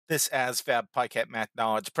This ASVAB PiCAT Math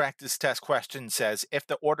Knowledge Practice Test question says if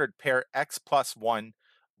the ordered pair x plus 1,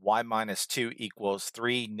 y minus 2 equals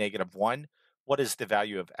 3, negative 1, what is the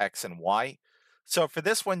value of x and y? So for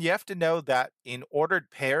this one, you have to know that in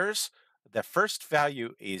ordered pairs, the first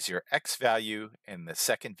value is your x value and the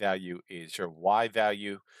second value is your y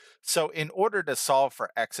value. So in order to solve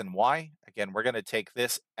for x and y, again, we're going to take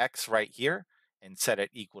this x right here and set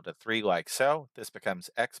it equal to 3 like so. This becomes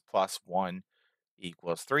x plus 1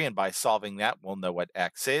 equals 3. And by solving that, we'll know what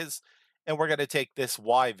x is. And we're going to take this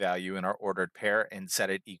y value in our ordered pair and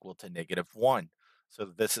set it equal to negative 1. So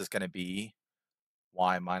this is going to be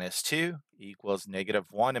y minus 2 equals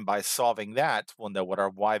negative 1. And by solving that, we'll know what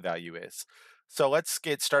our y value is. So let's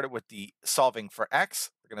get started with the solving for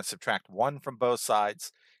x. We're going to subtract 1 from both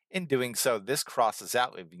sides. In doing so, this crosses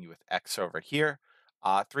out, leaving you with x over here.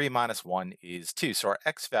 3 minus 1 is 2. So our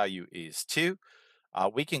x value is 2.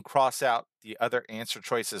 We can cross out the other answer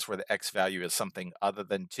choices where the x value is something other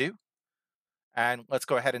than 2. And let's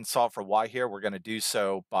go ahead and solve for y here. We're going to do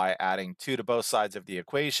so by adding 2 to both sides of the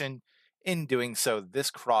equation. In doing so, this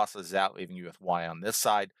crosses out, leaving you with y on this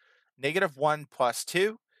side. Negative 1 plus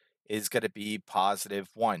 2 is going to be positive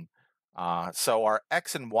 1. So our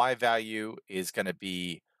x and y value is going to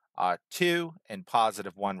be 2 and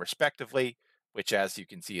positive 1 respectively, which as you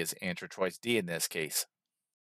can see is answer choice D in this case.